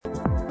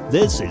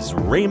This is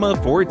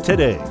Rhema for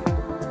today.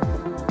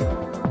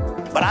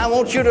 But I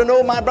want you to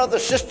know, my brother,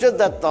 sister,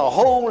 that the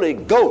Holy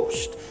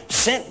Ghost,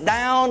 sent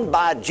down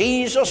by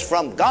Jesus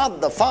from God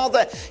the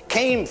Father,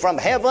 came from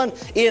heaven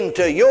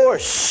into your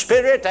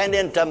spirit and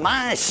into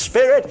my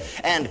spirit,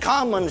 and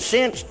common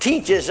sense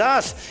teaches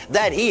us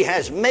that He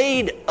has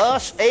made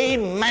us a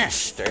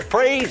master.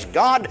 Praise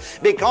God,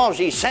 because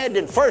He said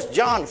in 1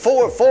 John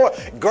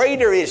 4:4,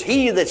 greater is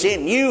He that's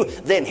in you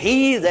than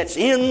he that's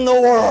in the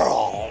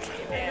world.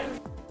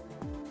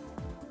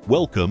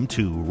 Welcome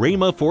to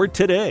Rhema for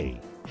today.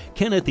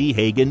 Kenneth E.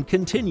 Hagin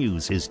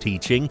continues his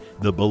teaching,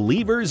 The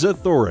Believer's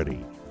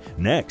Authority,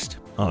 next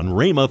on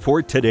Rhema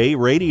for Today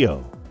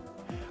Radio.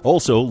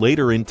 Also,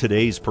 later in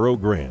today's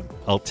program,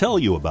 I'll tell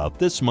you about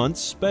this month's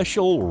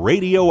special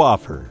radio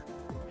offer.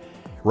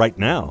 Right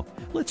now,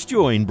 let's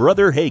join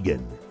Brother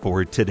Hagin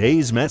for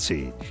today's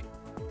message.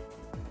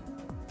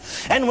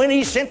 And when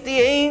He sent the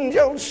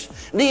angels,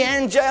 the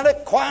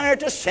angelic choir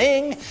to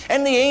sing,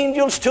 and the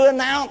angels to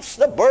announce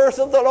the birth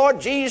of the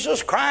Lord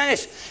Jesus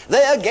Christ,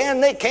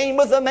 they came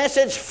with the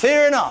message,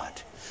 fear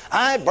not,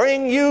 I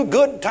bring you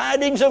good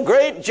tidings of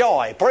great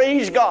joy.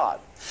 Praise God.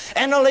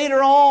 And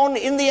later on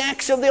in the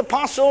Acts of the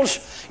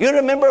Apostles, you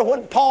remember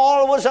when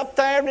Paul was up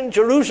there in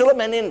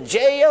Jerusalem and in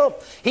jail,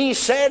 he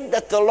said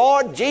that the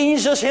Lord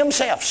Jesus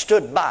Himself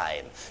stood by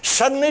him.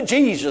 Suddenly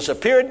Jesus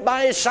appeared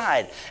by his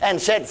side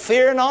and said,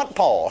 fear not,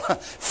 Paul.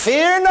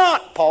 Fear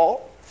not,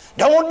 Paul.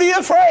 Don't be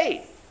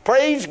afraid.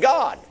 Praise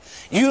God.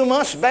 You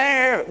must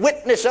bear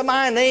witness of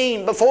my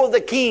name before the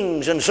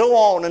kings, and so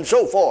on and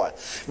so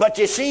forth. But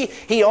you see,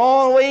 he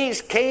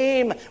always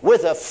came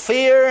with a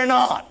fear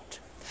not.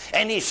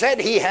 And he said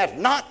He had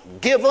not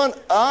given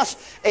us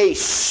a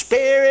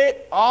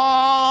spirit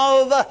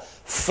of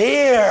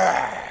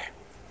fear.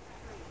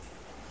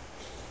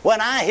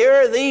 When I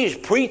hear these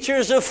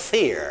preachers of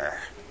fear,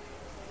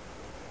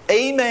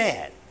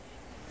 amen.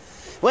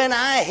 When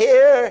I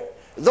hear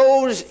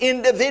those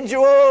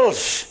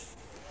individuals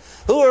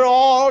who are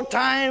all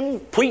time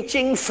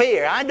preaching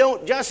fear, I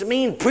don't just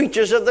mean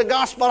preachers of the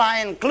gospel, I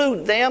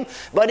include them,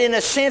 but in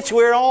a sense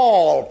we're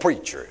all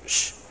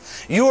preachers.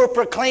 You're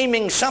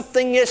proclaiming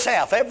something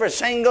yourself. Every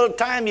single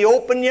time you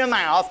open your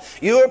mouth,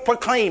 you're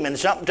proclaiming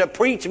something. To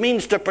preach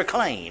means to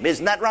proclaim.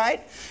 Isn't that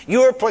right?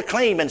 You're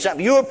proclaiming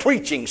something. You're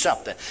preaching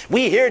something.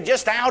 We hear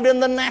just out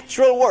in the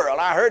natural world.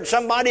 I heard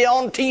somebody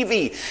on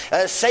TV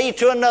say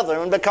to another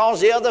one,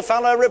 because the other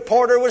fellow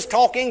reporter was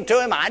talking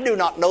to him. I do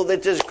not know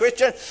that this is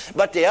Christian,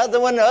 but the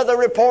other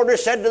reporter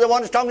said to the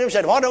one who's talking to him,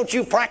 said, why don't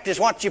you practice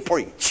what you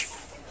preach?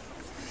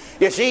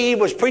 You see, he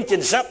was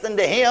preaching something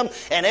to him,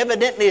 and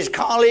evidently his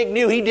colleague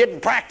knew he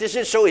didn't practice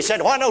it, so he said,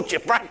 why don't you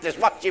practice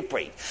what you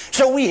preach?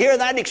 So we hear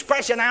that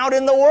expression out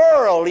in the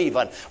world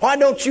even. Why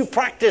don't you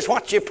practice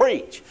what you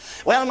preach?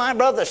 Well, my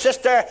brother,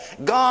 sister,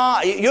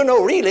 God,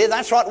 really,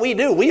 that's what we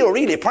do. We'll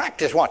really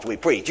practice what we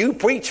preach. You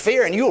preach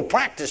fear, and you'll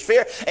practice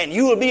fear, and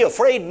you'll be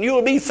afraid, and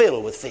you'll be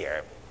filled with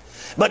fear.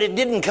 But it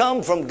didn't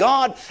come from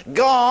God.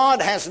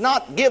 God has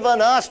not given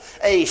us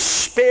a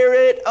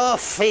spirit of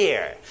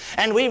fear.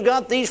 And we've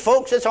got these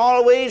folks that's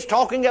always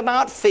talking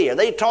about fear.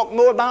 They talk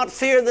more about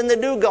fear than they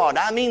do God.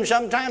 I mean,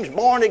 sometimes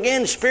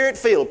born-again,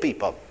 spirit-filled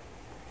people.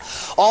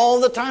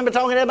 All the time they're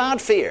talking about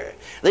fear.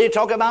 They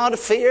talk about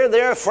fear.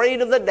 They're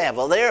afraid of the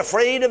devil. They're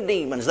afraid of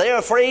demons. They're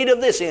afraid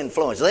of this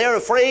influence. They're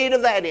afraid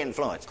of that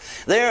influence.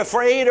 They're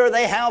afraid, or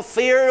they have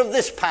fear of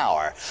this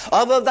power,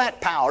 of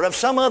that power, of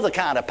some other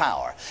kind of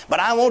power.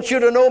 But I want you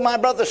to know, my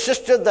brother,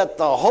 sister, that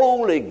the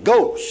Holy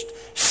Ghost,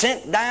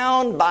 sent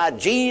down by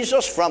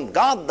Jesus from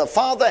God the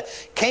Father,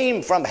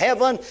 came from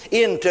heaven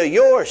into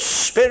your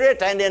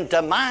spirit and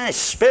into my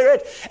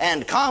spirit,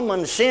 and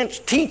common sense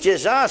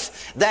teaches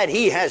us that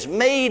He has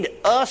made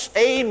us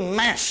a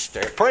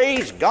master.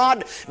 Praise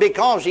God,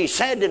 because He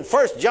said in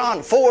 1 John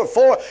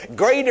 4:4,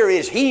 greater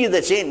is He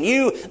that's in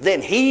you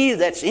than he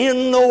that's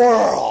in the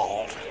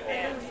world.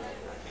 Amen.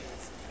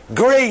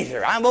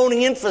 Greater. I'm going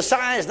to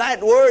emphasize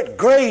that word,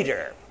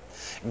 greater.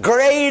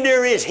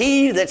 Greater is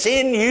He that's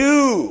in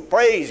you.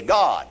 Praise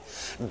God.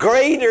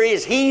 Greater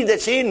is He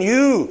that's in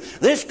you.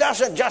 This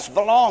doesn't just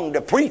belong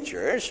to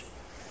preachers.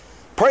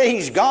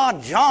 Praise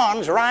God.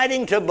 John's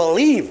writing to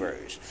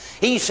believers.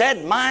 He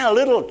said, my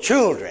little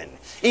children,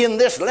 in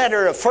this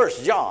letter of 1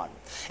 John.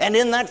 And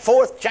in that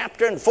 4th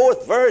chapter and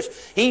 4th verse,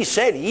 he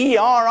said, ye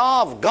are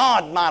of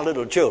God, my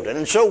little children.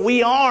 And so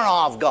we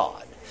are of God.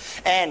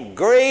 And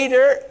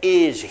greater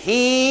is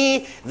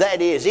He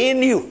that is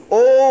in you.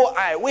 Oh,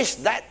 I wish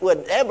that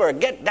would ever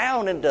get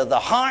down into the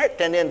heart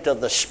and into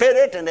the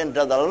spirit and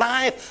into the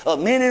life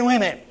of men and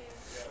women.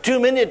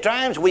 Too many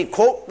times we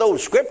quote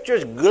those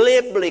scriptures,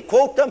 glibly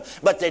quote them,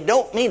 but they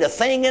don't mean a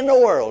thing in the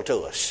world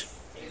to us.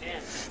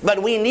 Amen.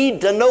 But we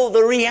need to know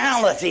the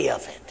reality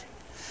of it.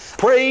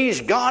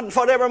 Praise God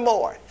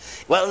forevermore.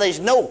 Well, there's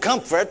no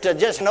comfort to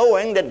just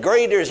knowing that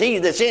greater is He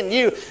that's in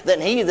you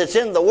than he that's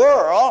in the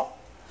world,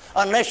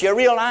 unless you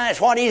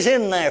realize what He's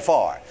in there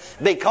for.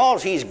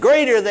 Because He's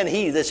greater than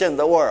he that's in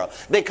the world.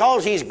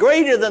 Because He's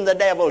greater than the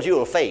devils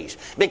you'll face.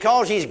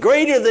 Because He's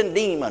greater than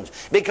demons.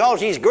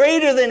 Because He's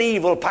greater than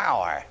evil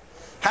power.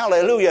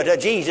 Hallelujah to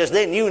Jesus.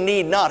 Then you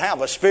need not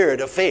have a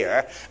spirit of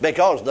fear,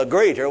 because the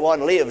greater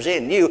one lives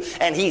in you,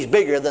 and he's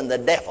bigger than the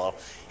devil.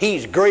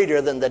 He's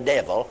greater than the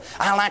devil.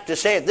 I like to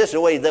say it this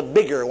way: the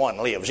bigger one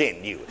lives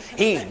in you.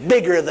 He's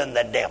bigger than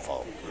the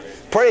devil.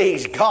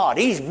 Praise God.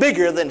 He's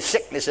bigger than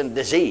sickness and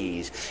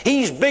disease.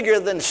 He's bigger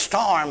than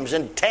storms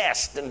and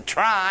tests and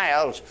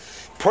trials.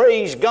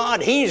 Praise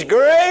God. He's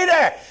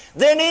greater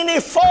than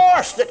any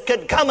force that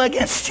could come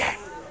against you.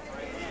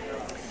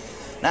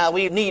 Now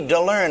we need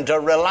to learn to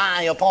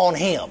rely upon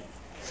Him.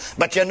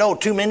 But you know,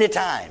 too many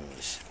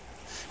times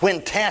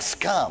when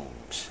test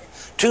comes,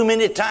 too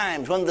many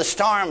times when the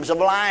storms of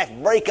life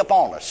break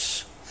upon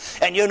us,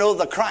 and you know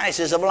the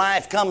crisis of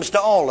life comes to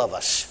all of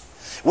us,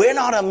 we're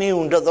not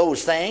immune to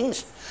those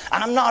things.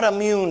 I'm not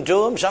immune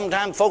to them.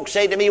 Sometimes folks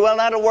say to me, well,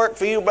 that'll work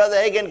for you, Brother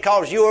Hagin,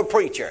 because you're a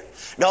preacher.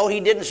 No, he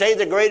didn't say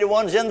the greater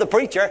one's in the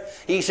preacher.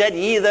 He said,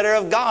 ye that are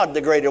of God,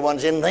 the greater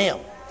one's in them.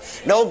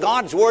 No,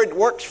 God's Word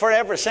works for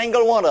every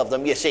single one of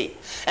them, you see.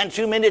 And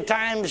too many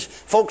times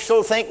folks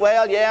will think,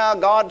 well, yeah,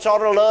 God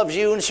sort of loves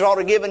you and sort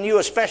of giving you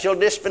a special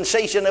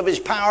dispensation of His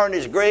power and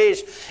His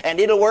grace, and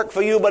it'll work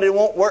for you, but it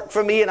won't work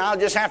for me, and I'll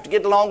just have to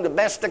get along the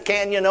best I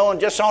can, you know, and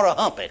just sort of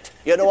hump it.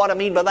 You know what I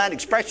mean by that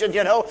expression,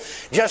 you know?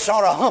 Just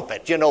sort of hump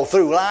it, you know,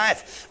 through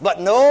life.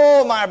 But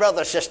no, my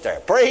brother,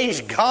 sister,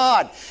 praise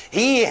God,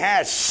 He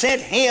has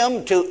sent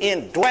Him to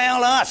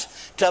indwell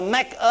us, to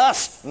make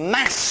us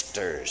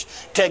masters,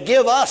 to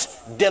give us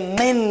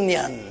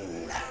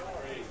dominion,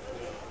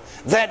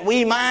 that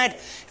we might,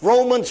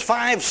 Romans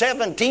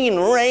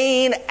 5:17,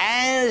 reign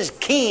as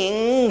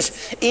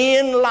kings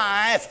in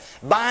life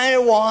by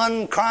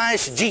one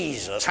Christ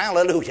Jesus.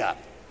 Hallelujah.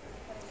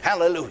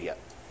 Hallelujah.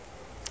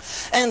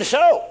 And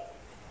so,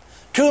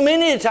 too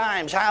many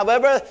times,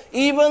 however,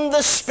 even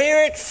the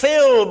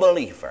Spirit-filled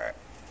believer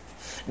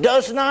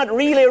does not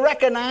really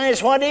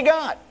recognize what he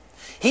got.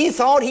 He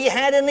thought he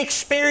had an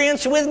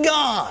experience with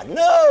God.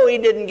 No, he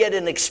didn't get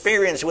an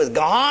experience with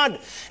God.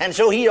 And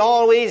so he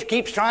always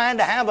keeps trying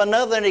to have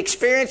another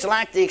experience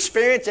like the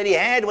experience that he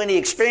had when he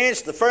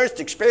experienced the first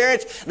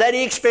experience that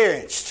he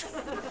experienced.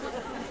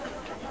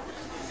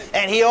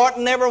 And he ought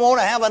to never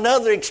want to have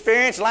another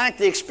experience like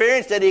the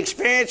experience that he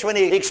experienced when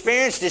he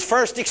experienced his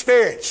first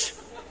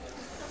experience.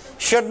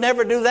 Should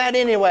never do that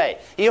anyway.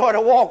 He ought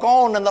to walk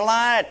on in the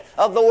light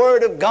of the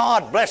Word of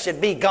God. Blessed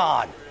be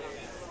God.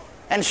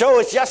 And so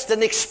it's just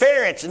an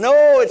experience.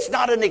 No, it's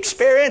not an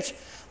experience.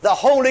 The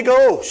Holy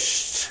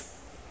Ghost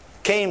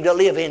came to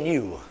live in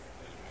you.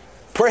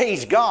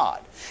 Praise God.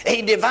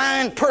 A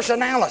divine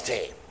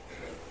personality.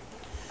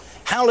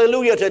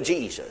 Hallelujah to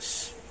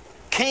Jesus.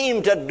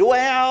 Came to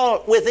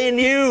dwell within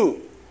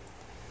you.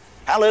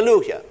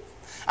 Hallelujah.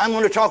 I'm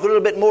going to talk a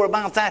little bit more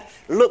about that.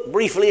 Look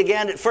briefly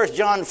again at 1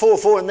 John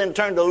 4:4 and then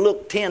turn to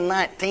Luke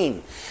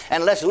 10:19.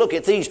 And let's look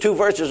at these two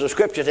verses of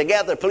Scripture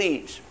together,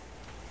 please.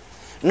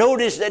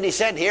 Notice that he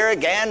said here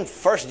again,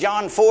 1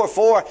 John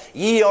 4:4,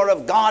 ye are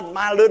of God,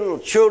 my little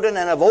children,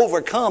 and have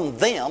overcome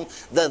them.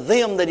 The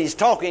them that he's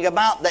talking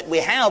about that we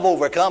have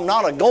overcome,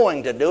 not are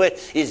going to do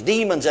it, is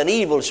demons and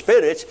evil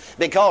spirits,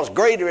 because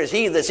greater is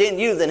he that's in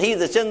you than he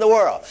that's in the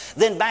world.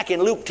 Then back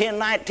in Luke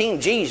 10:19,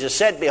 Jesus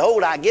said,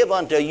 behold, I give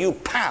unto you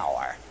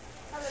power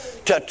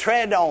to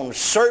tread on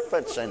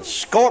serpents and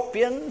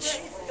scorpions.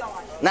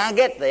 Now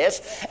get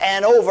this,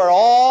 and over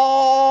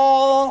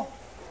all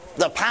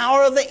the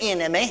power of the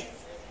enemy,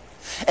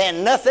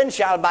 and nothing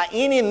shall by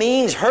any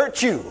means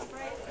hurt you.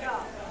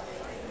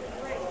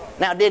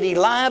 Now, did he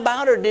lie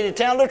about it, or did he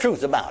tell the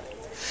truth about it?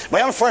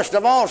 Well, first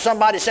of all,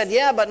 somebody said,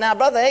 yeah, but now,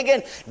 Brother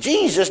Hagin,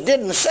 Jesus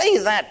didn't say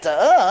that to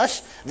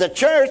us, the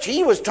church.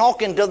 He was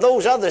talking to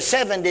those other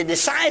 70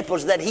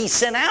 disciples that he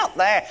sent out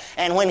there,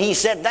 and when he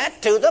said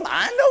that to them,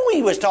 I know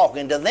he was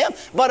talking to them,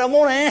 but I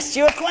want to ask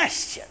you a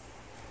question.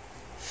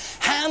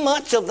 How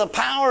much of the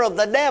power of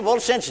the devil,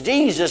 since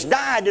Jesus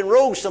died and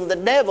rose from the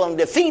devil and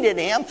defeated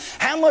him,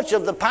 how much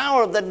of the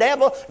power of the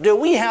devil do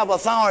we have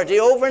authority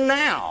over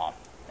now?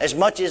 As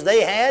much as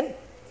they had?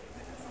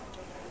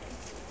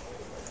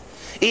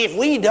 If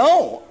we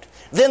don't,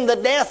 then the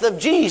death of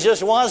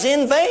Jesus was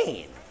in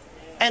vain.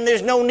 And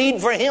there's no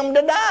need for him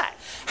to die.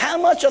 How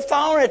much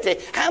authority,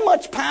 how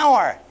much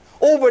power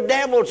over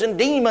devils and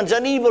demons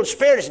and evil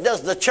spirits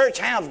does the church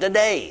have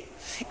today?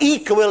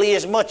 Equally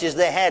as much as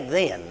they had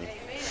then.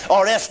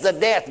 Or else the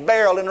death,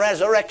 burial, and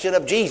resurrection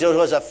of Jesus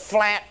was a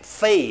flat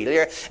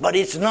failure, but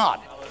it's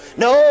not.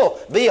 No,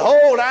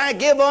 behold, I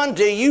give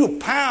unto you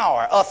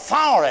power,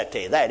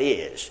 authority, that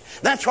is.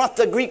 That's what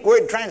the Greek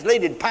word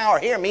translated power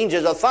here means,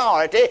 is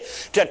authority,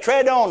 to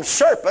tread on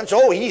serpents.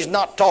 Oh, he's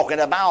not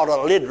talking about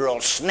a literal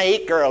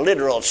snake or a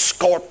literal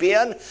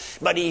scorpion,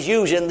 but he's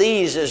using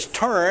these as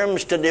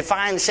terms to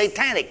define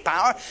satanic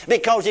power,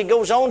 because he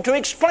goes on to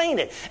explain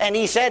it. And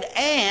he said,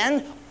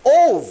 and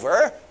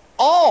over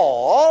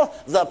all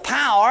the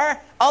power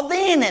of the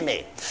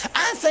enemy.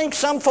 I think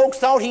some folks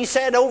thought he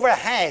said over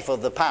half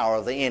of the power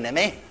of the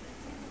enemy.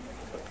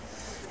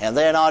 And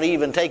they're not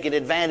even taking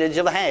advantage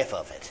of half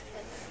of it.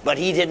 But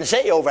he didn't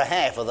say over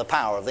half of the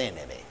power of the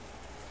enemy.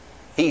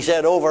 He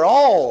said over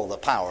all the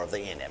power of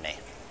the enemy.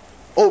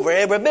 over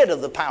every bit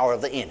of the power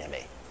of the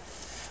enemy.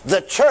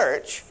 The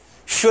church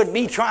should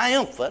be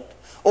triumphant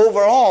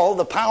over all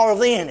the power of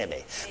the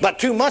enemy. But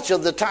too much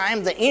of the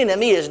time, the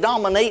enemy is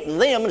dominating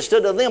them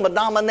instead of them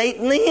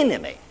dominating the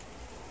enemy.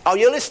 Are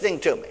you listening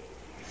to me?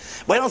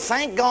 Well,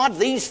 thank God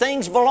these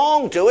things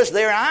belong to us.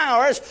 They're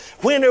ours.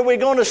 When are we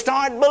going to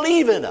start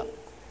believing them?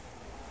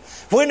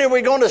 When are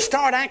we going to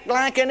start acting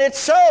like it's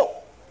so?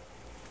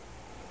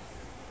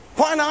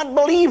 Why not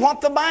believe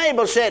what the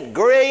Bible said?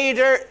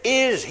 Greater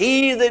is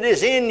He that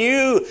is in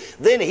you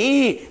than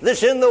he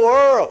that's in the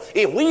world.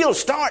 If we'll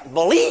start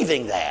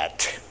believing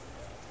that,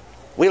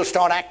 we'll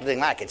start acting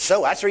like it's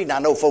so. That's the reason I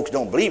know folks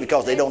don't believe,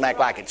 because they don't act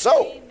like it's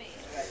so.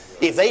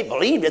 If they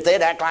believed it,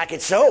 they'd act like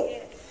it's so.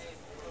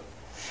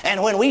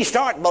 And when we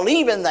start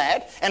believing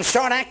that and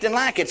start acting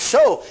like it's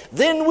so,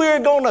 then we're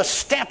going to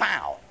step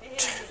out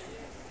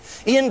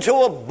into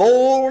a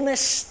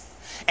boldness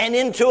and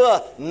into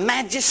a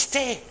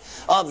majesty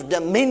of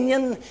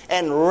dominion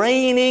and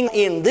reigning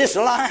in this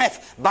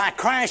life by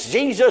Christ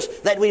Jesus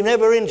that we've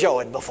never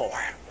enjoyed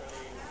before.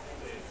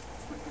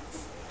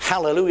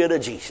 Hallelujah to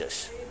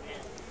Jesus.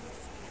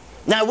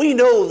 Now we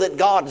know that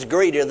God's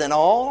greater than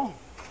all.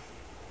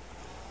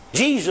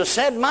 Jesus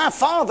said, my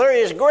Father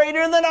is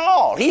greater than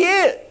all. He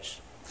is.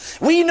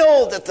 We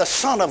know that the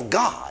Son of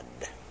God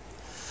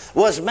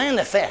was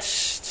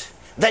manifest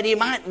that He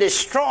might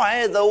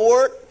destroy the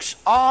works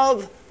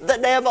of the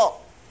devil.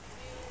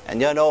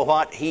 And you know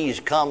what? He's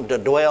come to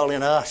dwell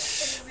in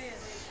us.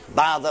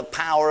 By the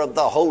power of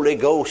the Holy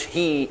Ghost,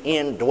 He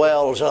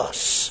indwells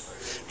us.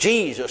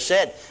 Jesus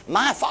said,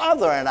 my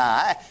Father and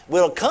I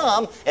will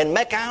come and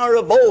make our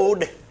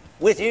abode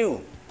with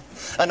you.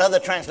 Another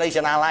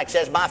translation I like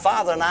says, my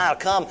Father and I will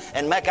come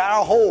and make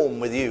our home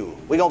with you.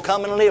 We're going to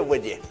come and live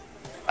with you.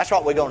 That's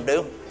what we're going to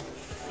do.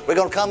 We're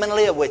going to come and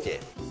live with you.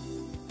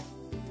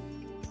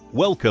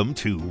 Welcome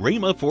to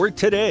Rhema for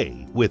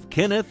Today with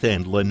Kenneth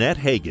and Lynette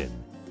Hagin.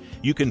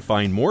 You can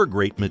find more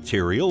great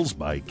materials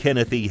by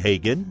Kenneth E.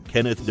 Hagin,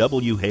 Kenneth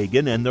W.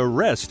 Hagin, and the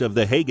rest of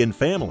the Hagin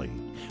family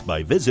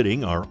by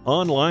visiting our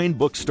online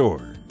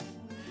bookstore.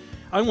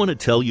 I want to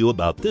tell you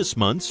about this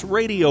month's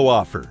radio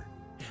offer.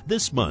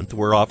 This month,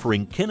 we're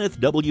offering Kenneth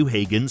W.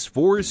 Hagin's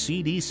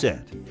 4-CD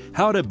set,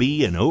 How to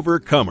Be an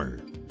Overcomer.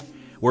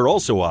 We're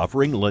also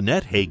offering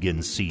Lynette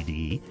Hagin's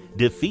CD,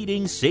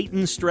 Defeating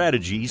Satan's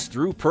Strategies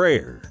Through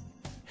Prayer.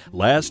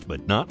 Last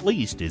but not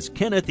least is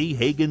Kenneth E.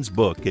 Hagin's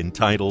book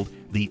entitled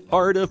The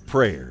Art of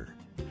Prayer.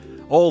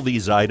 All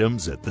these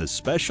items at the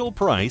special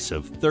price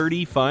of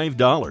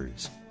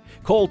 $35.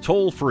 Call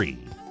toll-free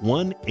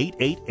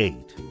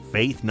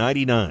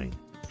 1-888-FAITH-99.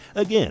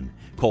 Again,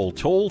 call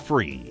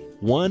toll-free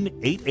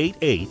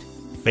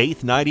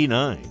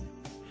 1-888-FAITH-99.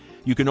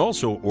 You can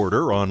also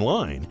order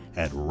online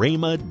at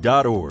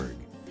rhema.org.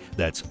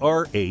 That's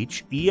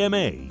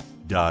rhema.org.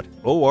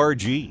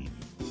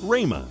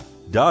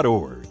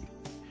 rhema.org.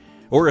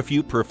 Or if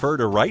you prefer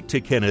to write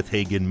to Kenneth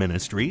Hagin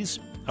Ministries,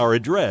 our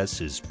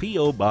address is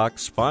P.O.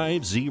 Box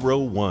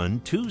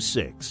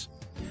 50126,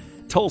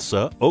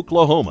 Tulsa,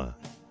 Oklahoma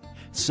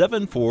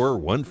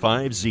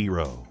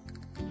 74150.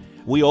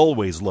 We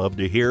always love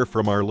to hear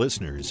from our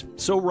listeners,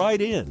 so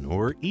write in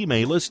or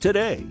email us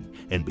today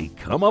and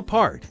become a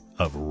part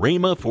of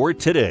Rhema for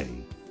Today.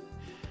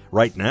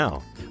 Right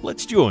now,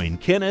 let's join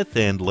Kenneth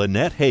and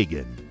Lynette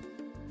Hagin.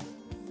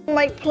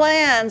 Make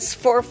plans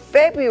for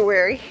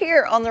February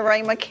here on the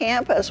Rhema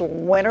Campus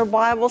Winter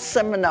Bible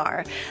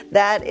Seminar.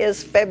 That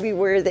is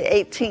February the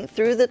 18th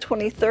through the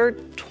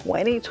 23rd,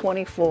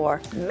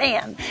 2024.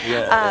 Man.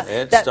 Yeah,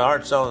 it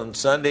starts on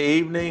Sunday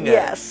evening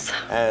yes.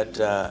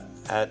 at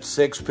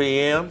 6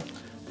 p.m.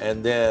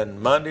 and then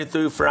Monday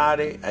through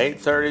Friday,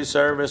 8:30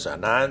 service, a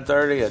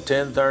 9:30, a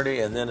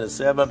 10:30, and then a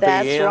 7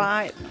 p.m. That's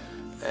right.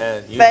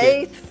 And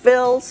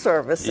Faith-filled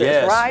services,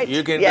 yes, right?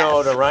 You can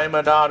go to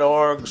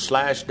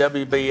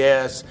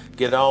rhema.org/WBS,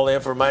 get all the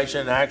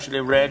information,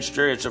 actually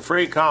register. It's a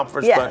free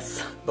conference,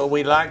 yes. but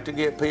we like to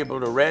get people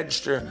to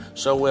register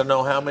so we'll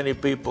know how many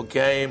people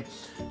came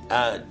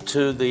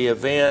to the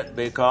event,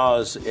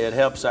 because it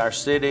helps our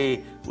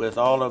city with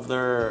all of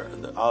their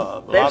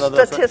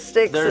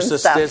statistics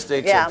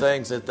and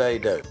things that they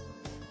do.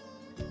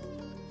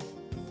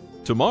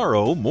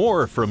 Tomorrow,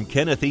 more from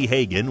Kenneth E.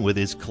 Hagin with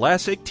his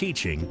classic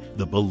teaching,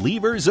 The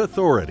Believer's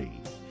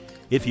Authority.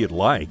 If you'd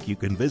like, you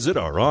can visit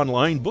our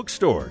online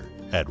bookstore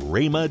at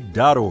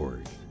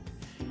rhema.org.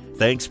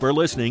 Thanks for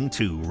listening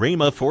to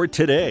Rhema for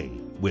Today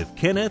with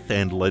Kenneth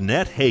and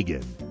Lynette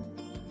Hagin.